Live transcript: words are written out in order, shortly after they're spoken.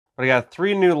But I got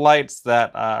 3 new lights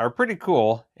that are pretty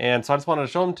cool, and so I just wanted to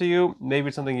show them to you. Maybe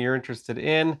it's something you're interested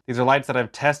in. These are lights that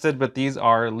I've tested, but these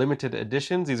are limited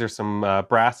editions. These are some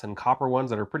brass and copper ones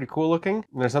that are pretty cool looking.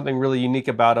 And there's something really unique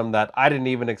about them that I didn't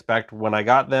even expect when I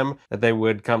got them that they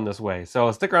would come this way.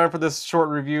 So stick around for this short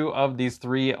review of these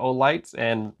 3 Olights,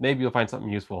 and maybe you'll find something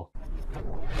useful.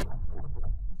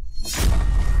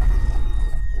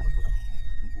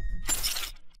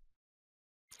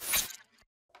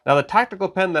 Now the tactical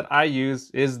pen that I use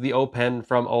is the O Pen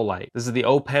from Olight. This is the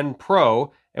O Pen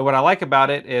Pro, and what I like about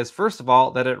it is, first of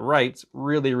all, that it writes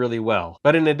really, really well.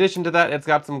 But in addition to that, it's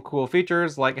got some cool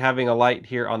features like having a light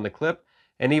here on the clip,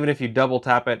 and even if you double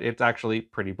tap it, it's actually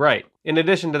pretty bright. In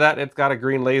addition to that, it's got a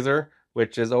green laser,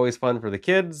 which is always fun for the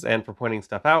kids and for pointing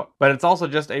stuff out. But it's also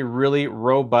just a really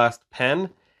robust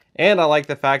pen, and I like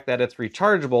the fact that it's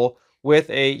rechargeable with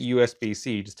a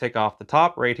USB-C. Just take off the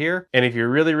top right here, and if you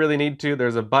really, really need to,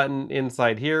 there's a button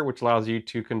inside here which allows you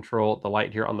to control the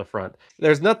light here on the front.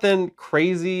 There's nothing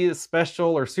crazy,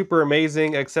 special, or super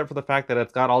amazing except for the fact that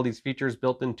it's got all these features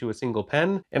built into a single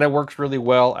pen, and it works really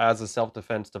well as a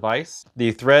self-defense device.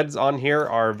 The threads on here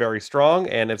are very strong,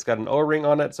 and it's got an O-ring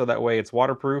on it, so that way it's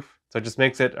waterproof. So it just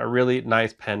makes it a really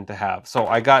nice pen to have. So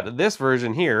I got this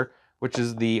version here, which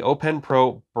is the O Pen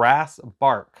Pro Brass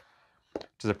Bark,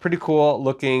 which is a pretty cool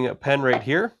looking pen right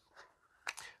here.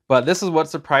 But this is what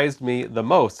surprised me the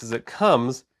most, is it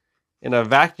comes in a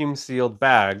vacuum sealed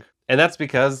bag, and that's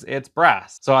because it's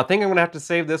brass. So I think I'm gonna have to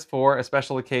save this for a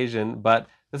special occasion, but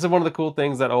this is one of the cool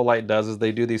things that Olight does, is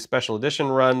they do these special edition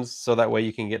runs so that way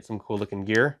you can get some cool looking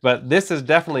gear. But this is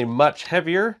definitely much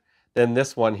heavier than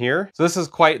this one here. So this is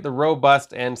quite the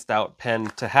robust and stout pen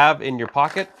to have in your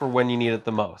pocket for when you need it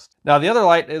the most. Now the other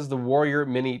light is the Warrior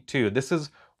Mini 2. This is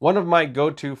one of my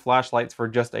go-to flashlights for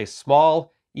just a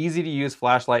small, easy to use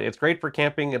flashlight. It's great for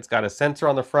camping. It's got a sensor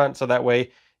on the front, so that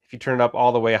way if you turn it up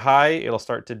all the way high, it'll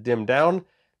start to dim down.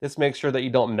 This makes sure that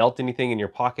you don't melt anything in your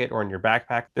pocket or in your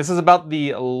backpack. This is about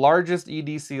the largest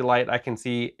EDC light I can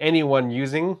see anyone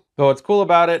using. But what's cool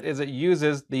about it is it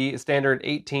uses the standard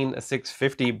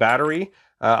 18650 battery.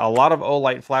 A lot of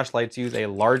Olight flashlights use a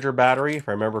larger battery. If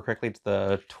I remember correctly, it's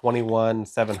the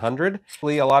 21700.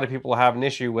 A lot of people have an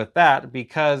issue with that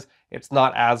because it's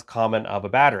not as common of a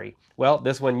battery. Well,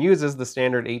 this one uses the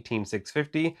standard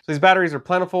 18650. So these batteries are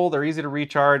plentiful, they're easy to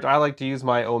recharge. I like to use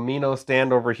my Omino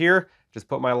stand over here. Just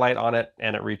put my light on it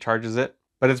and it recharges it.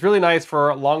 But it's really nice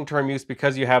for long-term use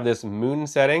because you have this moon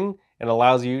setting and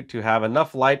allows you to have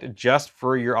enough light just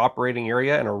for your operating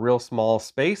area in a real small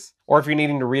space. Or if you're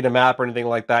needing to read a map or anything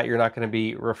like that, you're not going to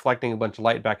be reflecting a bunch of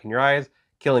light back in your eyes,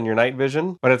 killing your night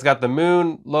vision. But it's got the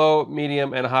moon, low,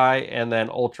 medium, and high, and then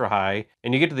ultra high.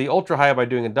 And you get to the ultra high by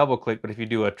doing a double click, but if you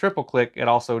do a triple click, it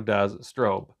also does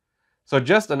strobe. So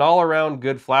just an all-around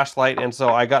good flashlight, and so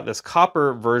I got this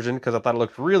copper version because I thought it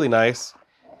looked really nice.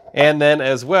 And then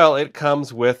as well, it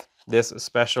comes with this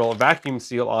special vacuum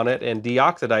seal on it and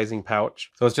deoxidizing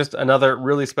pouch. So it's just another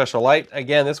really special light.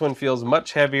 Again, this one feels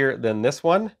much heavier than this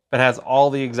one, but has all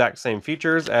the exact same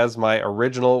features as my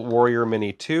original Warrior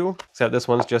Mini 2, except this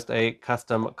one's just a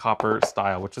custom copper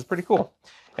style, which is pretty cool.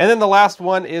 And then the last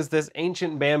one is this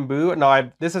Ancient Bamboo.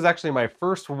 Now, this is actually my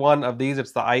first one of these.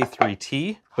 It's the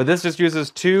i3T, but this just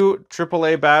uses 2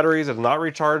 AAA batteries. It's not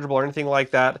rechargeable or anything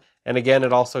like that. And again,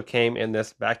 it also came in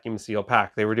this vacuum seal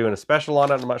pack. They were doing a special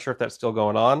on it. I'm not sure if that's still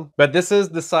going on, but this is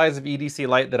the size of EDC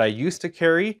light that I used to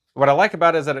carry. What I like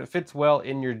about it is that it fits well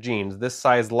in your jeans. This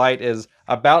size light is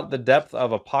about the depth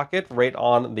of a pocket right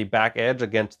on the back edge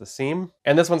against the seam.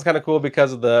 And this one's kind of cool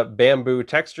because of the bamboo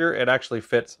texture. It actually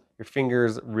fits your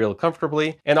fingers real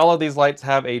comfortably. And all of these lights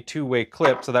have a 2-way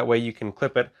clip, so that way you can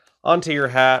clip it onto your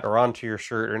hat or onto your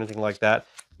shirt or anything like that,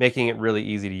 making it really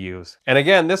easy to use. And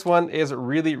again, this one is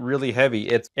really, really heavy.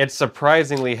 It's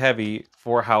surprisingly heavy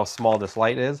for how small this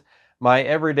light is. My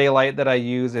everyday light that I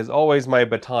use is always my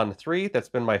Baton 3. That's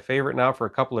been my favorite now for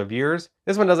a couple of years.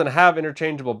 This one doesn't have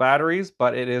interchangeable batteries,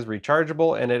 but it is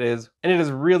rechargeable, and it is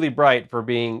really bright for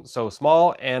being so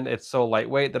small, and it's so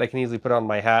lightweight that I can easily put on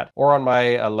my hat or on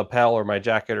my lapel or my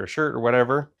jacket or shirt or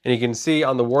whatever. And you can see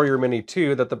on the Warrior Mini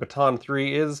 2 that the Baton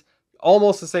 3 is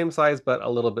almost the same size, but a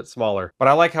little bit smaller. But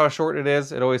I like how short it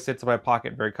is. It always sits in my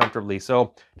pocket very comfortably.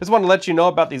 So just want to let you know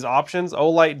about these options.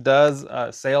 Olight does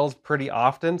sales pretty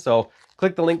often. So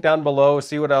click the link down below,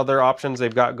 see what other options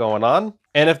they've got going on.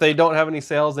 And if they don't have any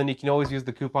sales, then you can always use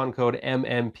the coupon code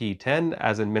MMP10,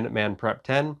 as in Minuteman Prep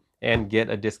 10. And get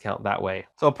a discount that way.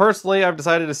 So personally, I've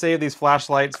decided to save these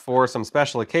flashlights for some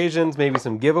special occasions, maybe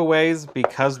some giveaways,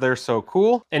 because they're so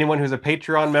cool. Anyone who's a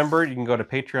Patreon member, you can go to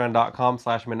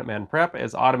patreon.com/MinutemanPrep,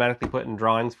 is automatically put in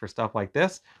drawings for stuff like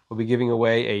this, We'll be giving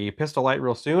away a pistol light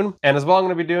real soon. And as well, I'm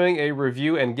going to be doing a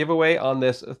review and giveaway on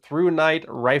this Through Night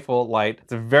rifle light.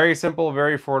 It's a very simple,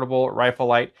 very affordable rifle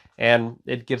light, and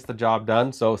it gets the job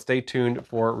done. So stay tuned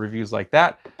for reviews like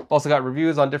that. I've also got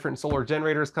reviews on different solar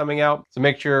generators coming out, so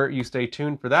make sure you stay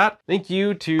tuned for that. Thank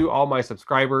you to all my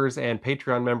subscribers and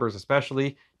Patreon members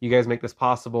especially. You guys make this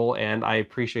possible, and I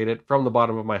appreciate it from the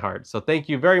bottom of my heart. So thank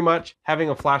you very much. Having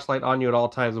a flashlight on you at all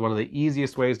times is one of the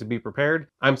easiest ways to be prepared.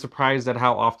 I'm surprised at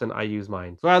how often I use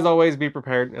mine. So as always, be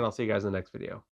prepared, and I'll see you guys in the next video.